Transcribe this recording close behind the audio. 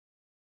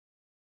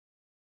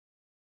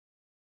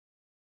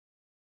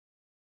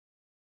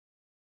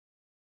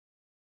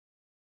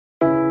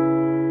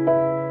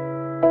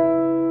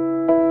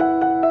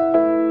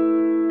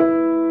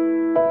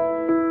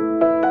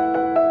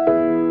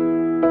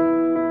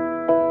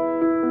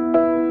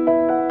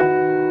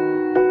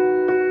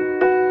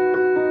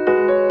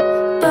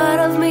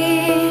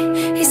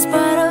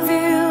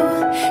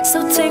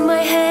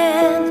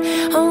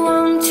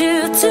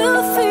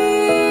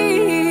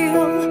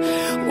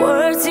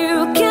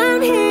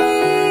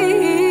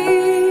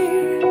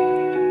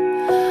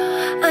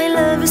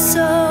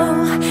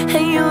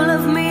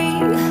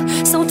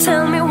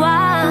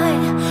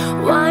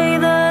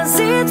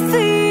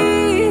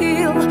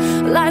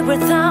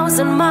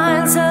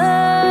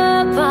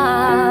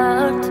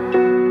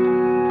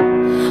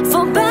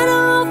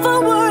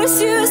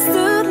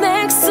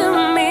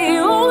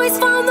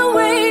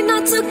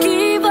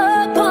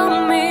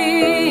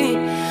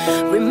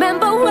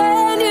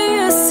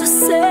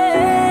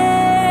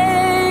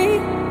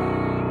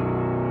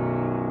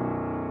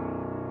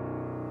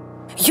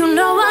You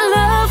know our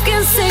love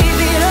can save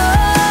it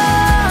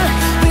all.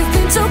 We've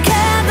been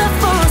together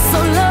for so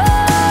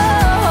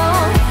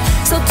long,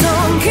 so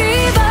don't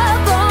give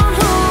up on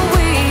who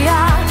we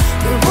are.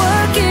 We'll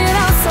work it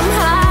out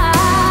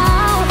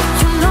somehow.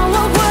 You know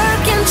our work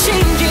can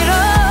change it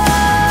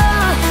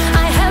all.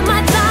 I had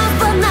my doubts,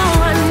 but now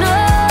I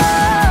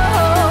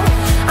know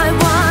I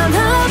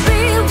wanna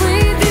be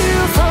with you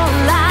for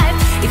life,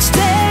 each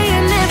day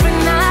and every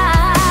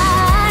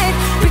night,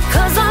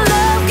 because our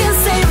love can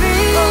save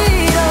it all.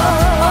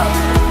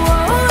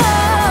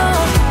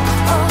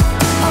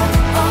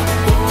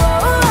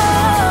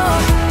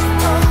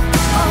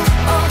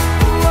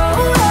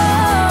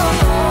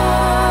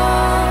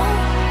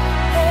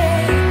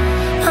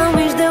 I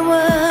wish there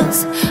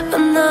was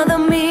another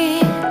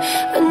me,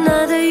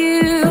 another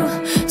you,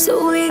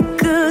 so we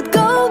could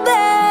go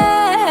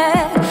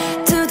back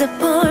to the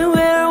point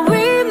where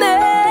we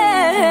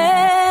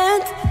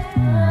met.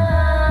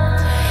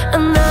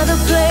 Another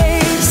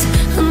place,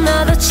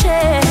 another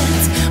chance.